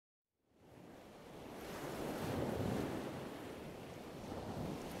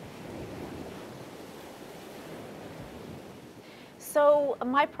So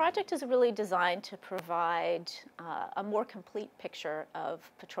my project is really designed to provide a more complete picture of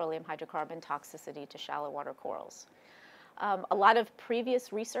petroleum hydrocarbon toxicity to shallow water corals. A lot of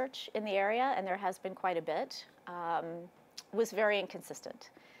previous research in the area, and there has been quite a bit, was very inconsistent.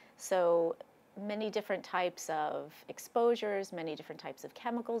 So many different types of exposures, many different types of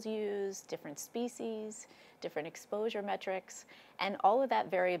chemicals used, different species, different exposure metrics, and all of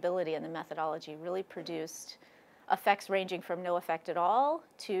that variability in the methodology really produced effects ranging from no effect at all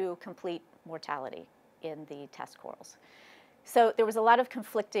to complete mortality in the test corals. So there was a lot of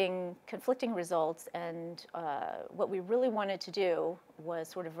conflicting results, and what we really wanted to do was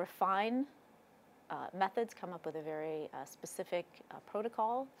sort of refine methods, come up with a very specific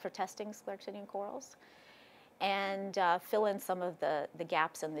protocol for testing Scleractinian corals, and fill in some of the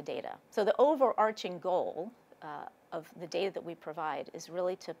gaps in the data. So the overarching goal of the data that we provide is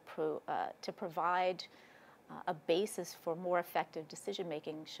really to provide a basis for more effective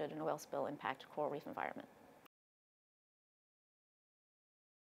decision-making should an oil spill impact a coral reef environment.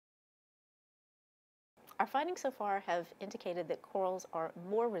 Our findings so far have indicated that corals are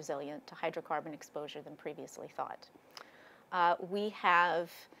more resilient to hydrocarbon exposure than previously thought. We have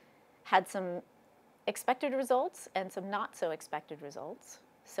had some expected results and some not so expected results.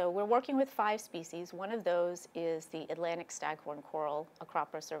 So we're working with 5 species. One of those is the Atlantic staghorn coral,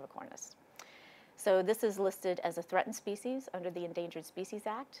 Acropora cervicornis. So this is listed as a threatened species under the Endangered Species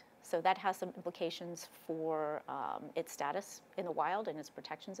Act. So that has some implications for its status in the wild and its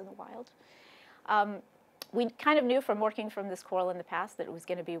protections in the wild. We kind of knew from working from this coral in the past that it was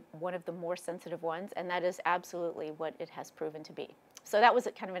going to be one of the more sensitive ones, and that is absolutely what it has proven to be. So that was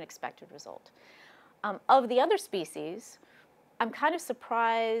kind of an expected result. Of the other species, I'm kind of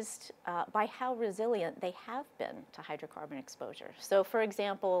surprised by how resilient they have been to hydrocarbon exposure. So for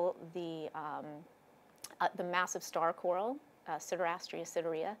example, the massive star coral, Siderastria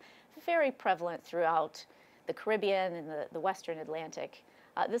siderea, very prevalent throughout the Caribbean and the Western Atlantic.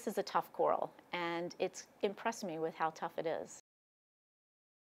 This is a tough coral, and it's impressed me with how tough it is.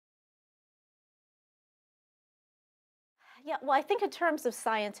 Yeah, well, I think in terms of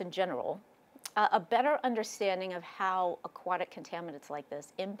science in general, a better understanding of how aquatic contaminants like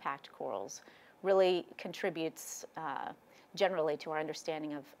this impact corals really contributes generally to our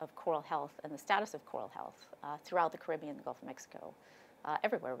understanding of coral health and the status of coral health throughout the Caribbean, the Gulf of Mexico,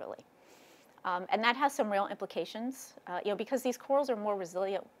 everywhere really. And that has some real implications, because these corals are more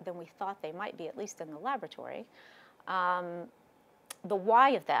resilient than we thought they might be, at least in the laboratory. The why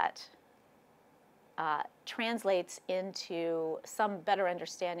of that translates into some better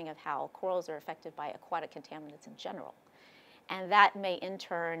understanding of how corals are affected by aquatic contaminants in general. And that may in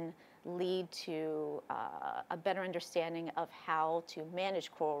turn lead to a better understanding of how to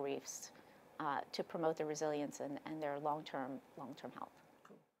manage coral reefs to promote their resilience and their long-term health.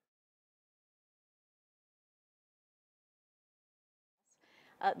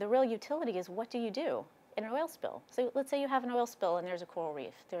 The real utility is, what do you do in an oil spill? So let's say you have an oil spill and there's a coral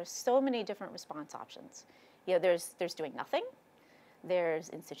reef. There's so many different response options. There's doing nothing. There's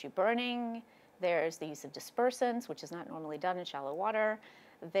in situ burning. There's the use of dispersants, which is not normally done in shallow water.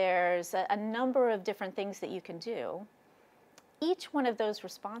 There's a number of different things that you can do. Each one of those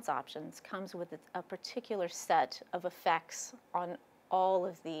response options comes with a particular set of effects on all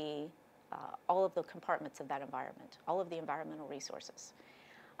of the compartments of that environment, all of the environmental resources.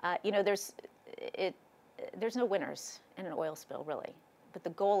 There's no winners in an oil spill, really, but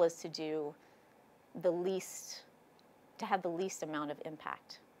the goal is to have the least amount of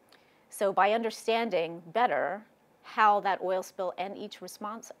impact. So by understanding better how that oil spill and each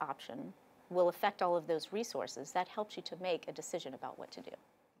response option will affect all of those resources, that helps you to make a decision about what to do.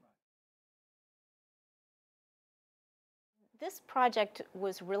 This project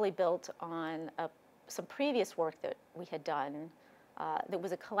was really built on some previous work that we had done. That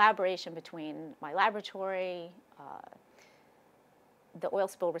was a collaboration between my laboratory, the oil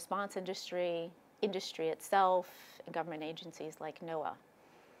spill response industry itself, and government agencies like NOAA.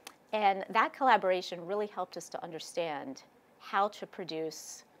 And that collaboration really helped us to understand how to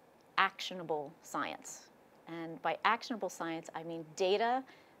produce actionable science. And by actionable science, I mean data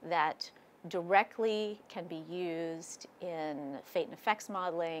that directly can be used in fate and effects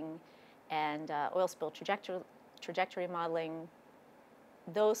modeling and oil spill trajectory modeling,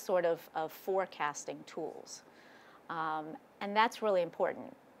 those sort of forecasting tools. And that's really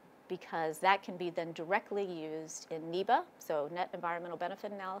important, because that can be then directly used in NEBA, so Net Environmental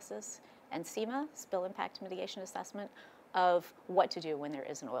Benefit Analysis, and SEMA, Spill Impact Mitigation Assessment, of what to do when there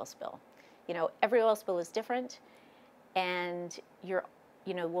is an oil spill. Every oil spill is different, and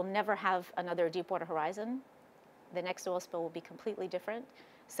we'll never have another Deepwater Horizon. the next oil spill will be completely different.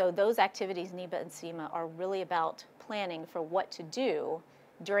 So those activities, NEBA and SEMA, are really about planning for what to do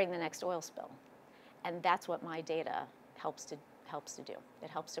during the next oil spill. And that's what my data helps to do. It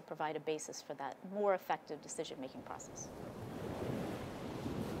helps to provide a basis for that more effective decision-making process.